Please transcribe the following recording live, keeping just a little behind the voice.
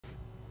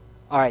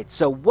Alright,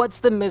 so what's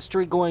the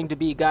mystery going to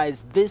be,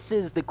 guys? This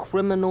is the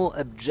criminal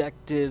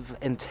objective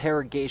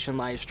interrogation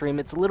live stream.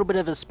 It's a little bit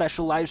of a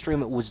special live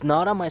stream. It was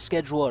not on my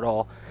schedule at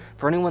all.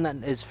 For anyone that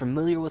is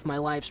familiar with my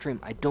live stream,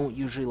 I don't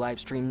usually live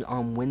stream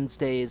on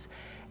Wednesdays,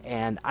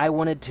 and I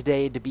wanted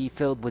today to be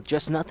filled with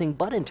just nothing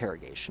but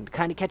interrogation, to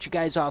kind of catch you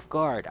guys off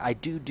guard. I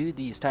do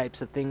these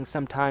types of things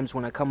sometimes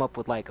when I come up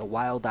with like a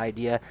wild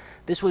idea.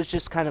 This was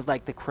just kind of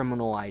like the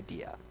criminal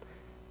idea,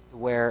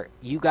 where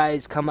you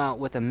guys come out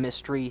with a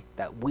mystery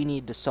that we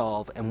need to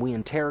solve, and we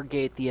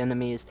interrogate the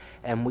enemies,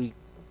 and we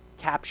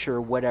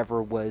capture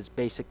whatever was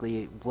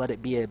basically, let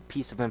it be a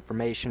piece of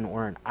information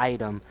or an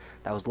item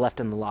that was left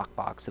in the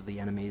lockbox of the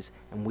enemies,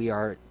 and we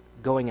are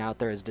going out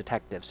there as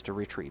detectives to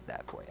retrieve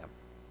that for you.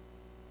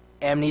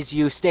 Amnes,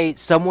 you state,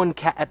 someone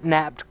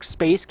catnapped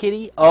Space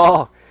Kitty?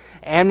 Oh,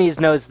 Amnes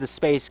knows the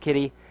Space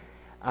Kitty.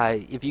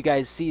 If you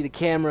guys see the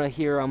camera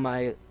here on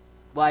my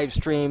live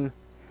stream,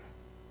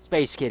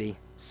 Space Kitty.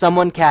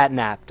 Someone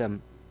catnapped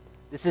him.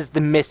 This is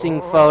the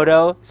missing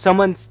photo.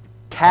 Someone's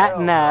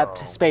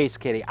catnapped Space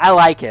Kitty. I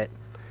like it,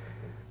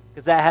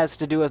 because that has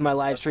to do with my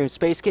live stream.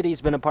 Space Kitty's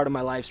been a part of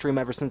my live stream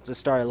ever since I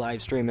started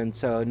live streaming,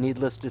 so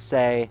needless to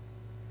say,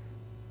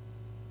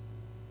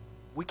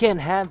 we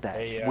can't have that.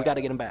 Hey, we got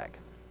to get him back.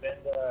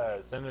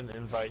 Send an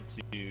invite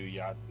to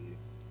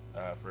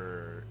Yahtzee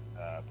for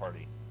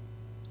party.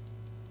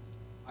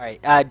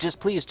 Alright, just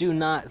please do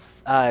not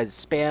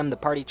spam the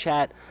party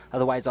chat,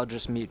 otherwise I'll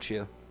just mute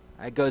you.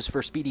 It goes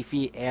for Speedy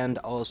Feet and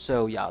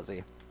also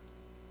Yazzie.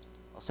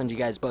 I'll send you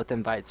guys both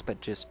invites, but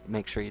just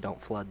make sure you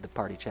don't flood the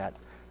party chat.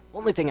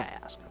 Only thing I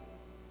ask.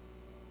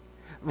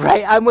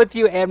 Right, I'm with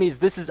you, Amnes.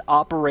 This is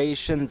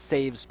Operation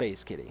Save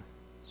Space Kitty.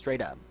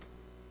 Straight up.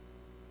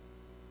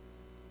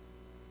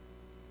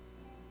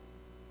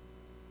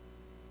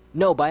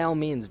 No, by all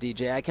means,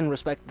 DJ. I can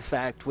respect the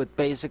fact with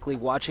basically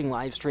watching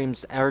live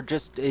streams or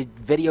just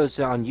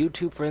videos on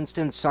YouTube, for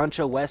instance.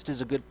 Sancho West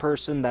is a good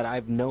person that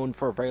I've known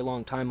for a very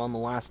long time on The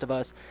Last of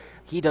Us.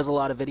 He does a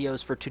lot of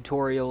videos for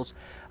tutorials.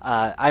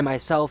 I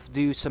myself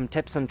do some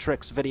tips and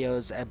tricks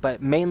videos,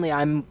 but mainly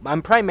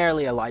I'm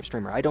primarily a live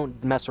streamer. I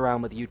don't mess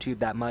around with YouTube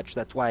that much.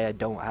 That's why I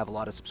don't have a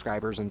lot of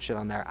subscribers and shit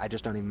on there. I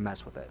just don't even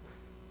mess with it.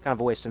 Kind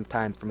of a waste of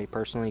time for me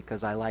personally,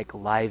 because I like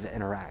live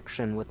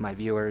interaction with my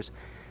viewers.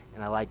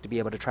 And I like to be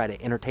able to try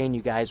to entertain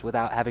you guys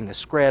without having a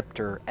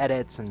script or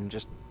edits and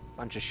just a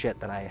bunch of shit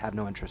that I have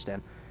no interest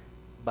in.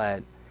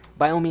 But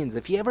by all means,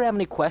 if you ever have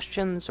any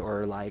questions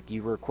or like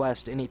you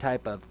request any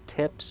type of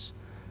tips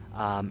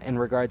in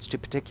regards to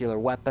particular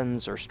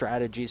weapons or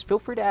strategies, feel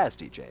free to ask,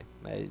 DJ.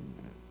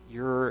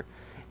 You're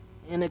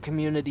in a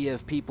community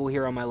of people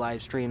here on my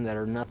live stream that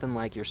are nothing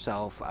like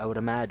yourself, I would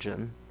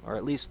imagine. Or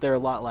at least they're a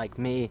lot like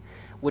me,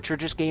 which are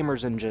just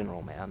gamers in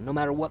general, man. No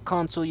matter what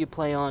console you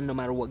play on, no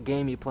matter what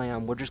game you play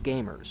on, we're just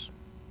gamers.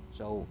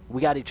 So, we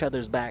got each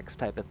other's backs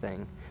type of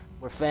thing.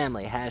 We're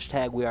family.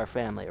 Hashtag we are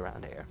family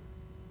around here.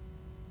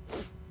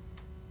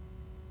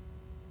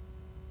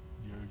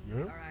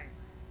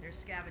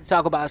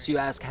 Talk about us, you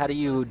ask, how do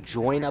you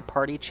join a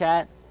party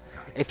chat?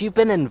 If you've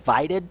been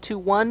invited to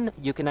one,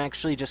 you can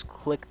actually just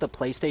click the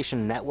PlayStation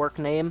Network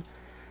name,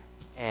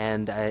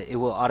 and it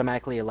will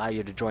automatically allow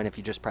you to join if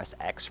you just press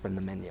X from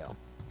the menu.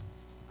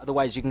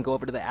 Otherwise, you can go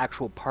over to the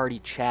actual party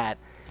chat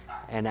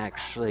and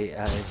actually,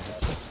 I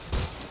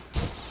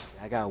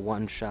got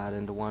one shot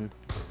into one.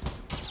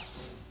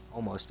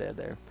 Almost dead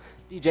there.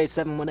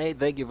 DJ718,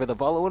 thank you for the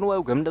follow and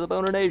welcome to the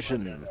Boner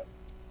Nation.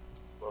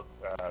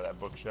 That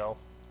bookshelf.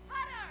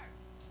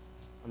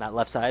 On that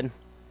left side?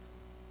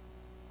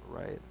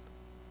 Right.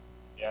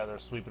 Yeah, they're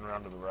sweeping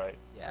around to the right.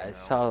 Yeah, I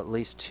saw at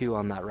least two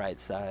on that right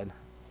side.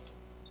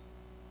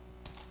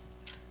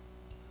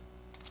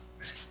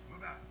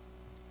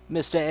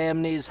 Mr.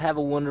 Amnes, have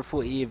a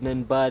wonderful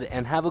evening, bud,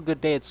 and have a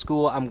good day at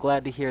school. I'm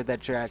glad to hear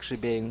that you're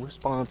actually being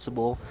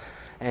responsible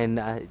and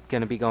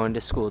going to be going to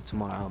school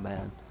tomorrow,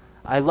 man.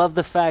 I love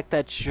the fact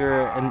that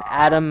you're an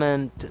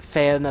adamant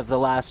fan of The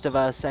Last of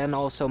Us and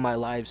also my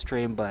live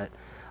stream, but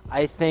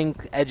I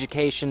think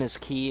education is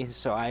key,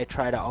 so I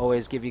try to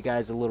always give you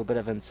guys a little bit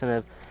of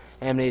incentive.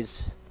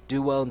 Amnes,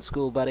 do well in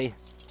school, buddy.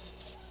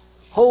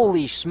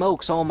 Holy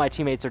smokes, all my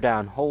teammates are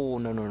down. Oh,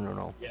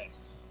 no.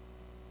 Yes.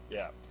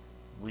 Yeah.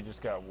 We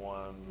just got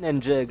one.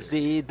 Ninja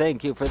Z,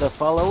 thank you for the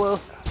follow.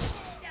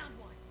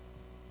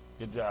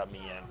 Good job,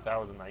 Mian. That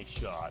was a nice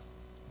shot.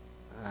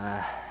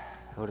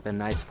 It would have been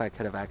nice if I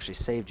could have actually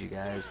saved you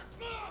guys.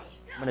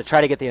 I'm going to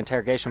try to get the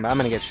interrogation, but I'm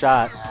going to get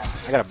shot.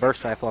 I got a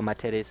burst rifle on my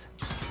titties.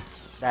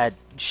 That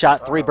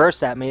shot 3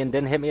 bursts at me and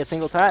didn't hit me a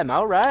single time.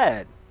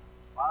 Alright.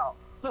 Wow.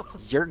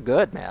 You're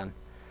good, man.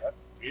 That's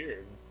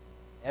weird.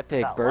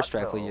 Epic burst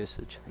rifle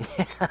usage.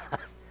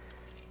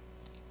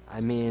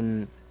 I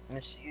mean...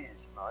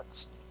 misuse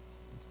much.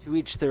 To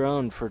each their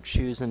own for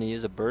choosing to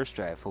use a burst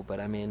rifle, but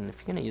I mean, if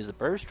you're gonna use a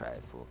burst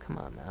rifle, come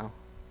on now.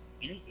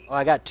 Use it. Oh,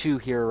 I got 2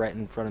 here right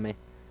in front of me.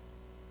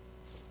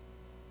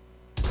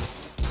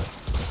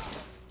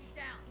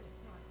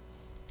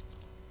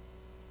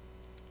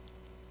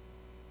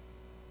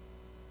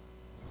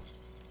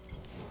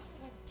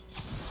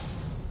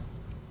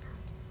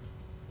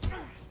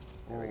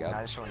 There we go.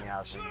 Nice one,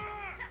 Yazzie.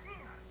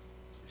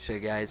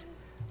 Shit, guys.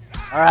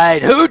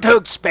 Alright, who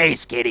took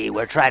Space Kitty?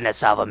 We're trying to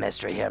solve a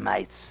mystery here,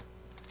 mates.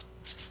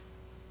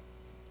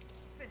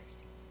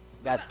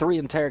 Got 3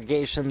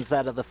 interrogations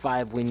out of the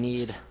 5 we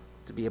need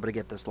to be able to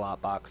get this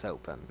lockbox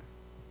open.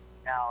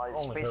 Now, is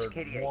Only Space heard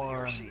Kitty at one.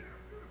 your seat?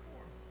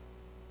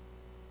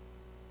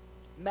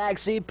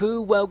 Maxi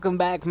Poo, welcome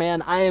back,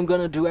 man. I am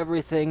gonna do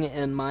everything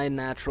in my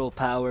natural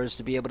powers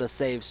to be able to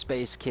save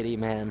Space Kitty,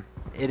 man.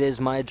 It is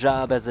my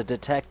job as a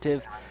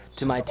detective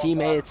to my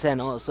teammates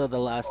and also the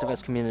Last of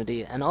Us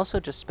community, and also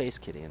just Space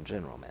Kitty in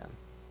general, man.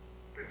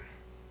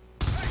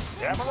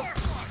 Yeah,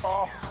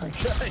 oh,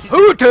 okay.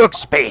 Who took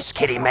Space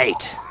Kitty,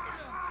 mate?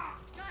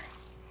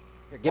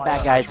 Here, get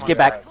back, guys. Get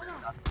back.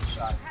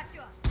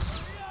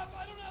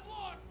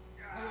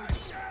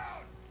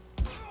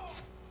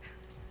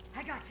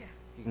 I got you.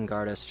 You can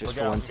guard us just Look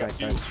for out, 1 we got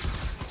second.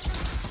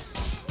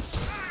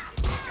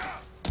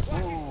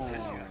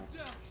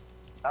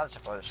 That was a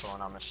close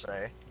one, I'm gonna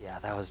say. Yeah,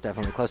 that was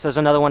definitely close. There's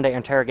another one to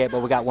interrogate,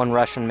 but we got one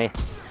rushing me.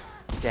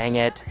 Dang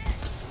it.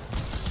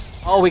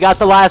 Oh, we got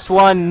the last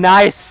one.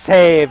 Nice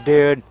save,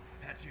 dude.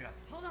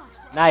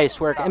 Nice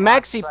work. And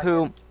Maxi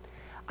Poo,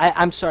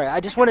 I'm sorry.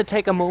 I just want to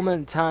take a moment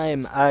in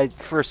time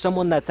for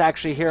someone that's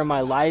actually here in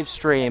my live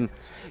stream.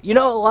 You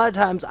know, a lot of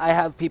times I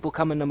have people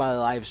come into my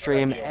live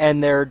stream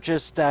and they're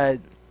just, a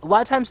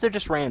lot of times they're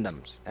just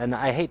randoms. And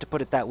I hate to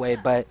put it that way,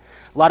 but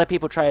a lot of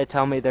people try to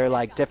tell me they're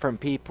like different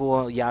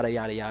people, yada,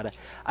 yada, yada.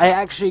 I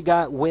actually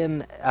got,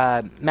 when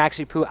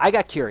Maxi Poo, I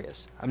got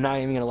curious. I'm not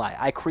even going to lie.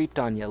 I creeped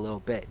on you a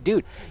little bit.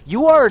 Dude,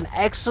 you are an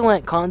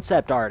excellent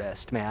concept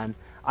artist, man.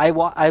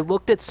 I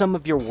looked at some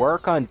of your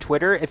work on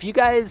Twitter. If you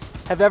guys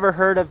have ever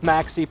heard of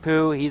Maxi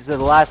Poo, he's a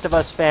The Last of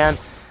Us fan,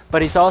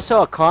 but he's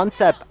also a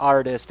concept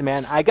artist,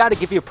 man. I got to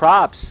give you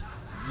props.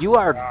 You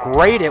are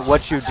great at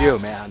what you do,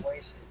 man.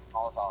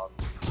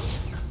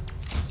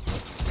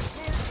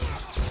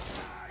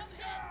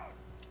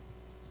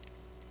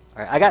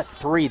 Alright, I got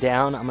 3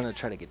 down. I'm going to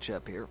try to get you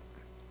up here.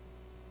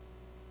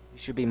 You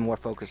should be more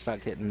focused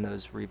about getting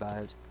those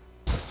revives.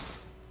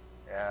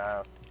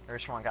 Yeah,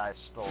 there's one guy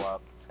still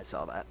up. I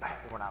saw that.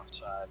 He went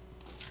outside.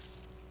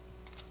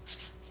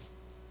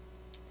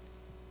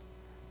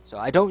 So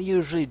I don't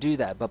usually do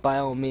that, but by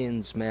all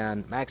means,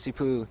 man, Maxi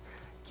Poo,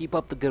 keep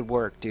up the good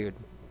work, dude.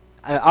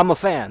 I'm a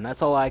fan.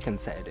 That's all I can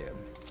say, dude.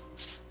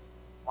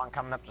 One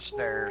coming up the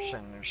stairs,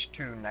 and there's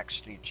 2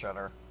 next to each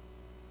other.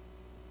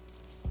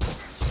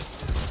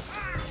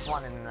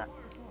 One in the...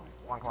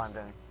 One climbed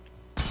in.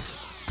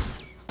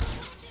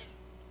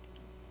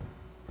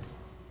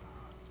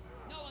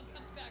 No one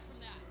comes back from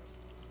that.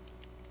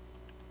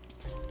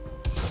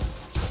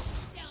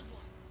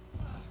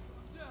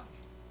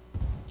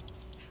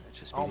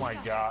 Oh my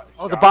god.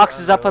 Oh, the box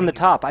is up on the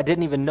top. I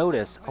didn't even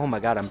notice. Oh my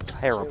god, I'm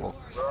terrible.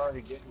 We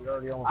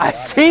already almost I got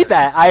see it.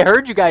 that. I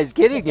heard you guys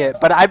getting it,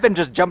 but I've been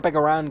just jumping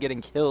around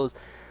getting kills.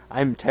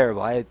 I'm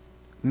terrible. I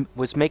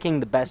was making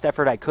the best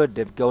effort I could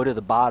to go to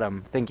the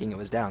bottom, thinking it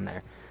was down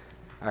there.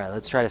 Alright,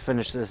 let's try to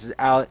finish this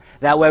out.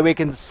 That way we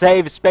can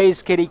save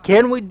Space Kitty.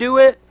 Can we do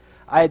it?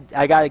 I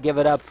gotta give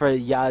it up for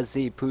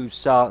Yazzie, Poo,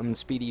 Salt, and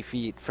Speedy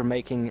Feet for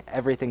making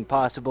everything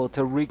possible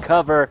to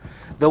recover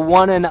the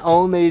one and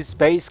only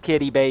Space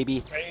Kitty,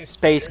 baby.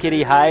 Space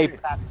Kitty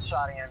hype.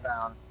 Shotty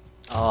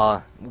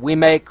inbound. We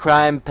make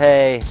crime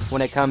pay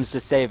when it comes to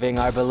saving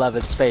our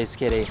beloved Space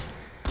Kitty.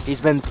 He's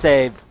been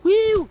saved.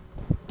 Woo!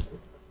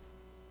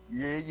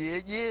 Yeah, yeah,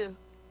 yeah.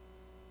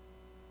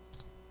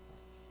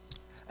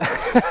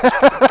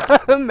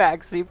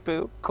 Maxi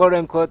Poo,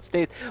 quote-unquote,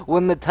 states,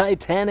 when the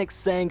Titanic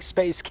sank,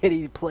 Space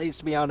Kitty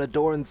placed me on a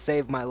door and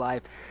saved my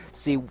life.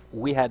 See,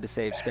 we had to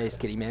save Space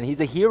Kitty, man. He's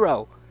a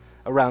hero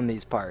around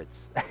these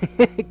parts.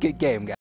 Good game, guys.